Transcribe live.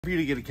For you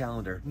to get a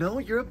calendar. No,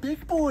 you're a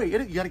big boy. You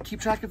gotta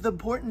keep track of the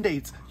important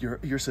dates.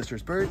 Your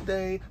sister's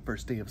birthday,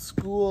 first day of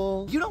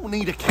school. You don't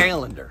need a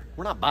calendar.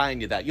 We're not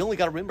buying you that. You only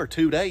gotta remember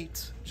 2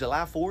 dates.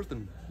 July 4th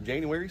and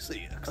January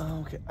 6th.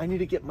 Okay, I need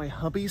to get my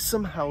hubby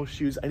some house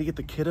shoes. I need to get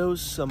the kiddos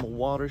some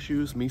water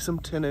shoes, me some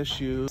tennis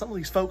shoes. Some of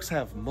these folks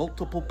have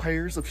multiple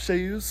pairs of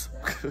shoes.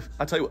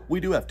 I tell you what, we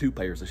do have 2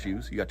 pairs of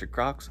shoes. You got your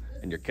Crocs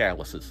and your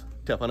calluses.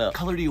 Toughen up. What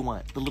color do you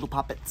want? The little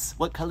poppets.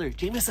 What color?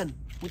 Jameson.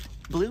 With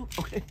blue?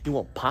 Okay. You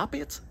want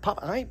poppets?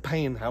 I ain't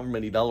paying however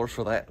many dollars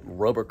for that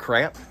rubber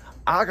crap.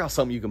 I got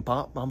something you can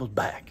pop. Mama's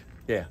back.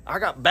 Yeah, I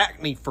got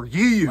back knee for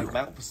you. Like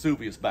Mount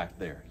Vesuvius back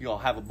there. You all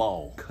have a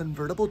ball.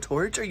 Convertible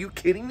torch? Are you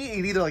kidding me?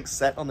 You need to like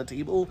set on the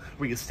table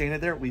where you stand it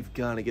there. We've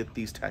got to get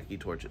these tiki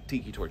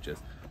torches.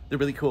 They're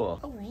really cool.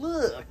 Oh,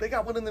 look. They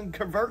got one of them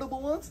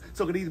convertible ones.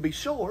 So it can either be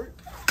short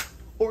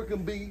or it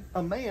can be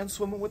a man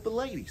swimming with the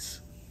ladies.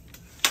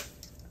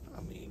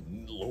 I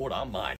mean, Lord, I might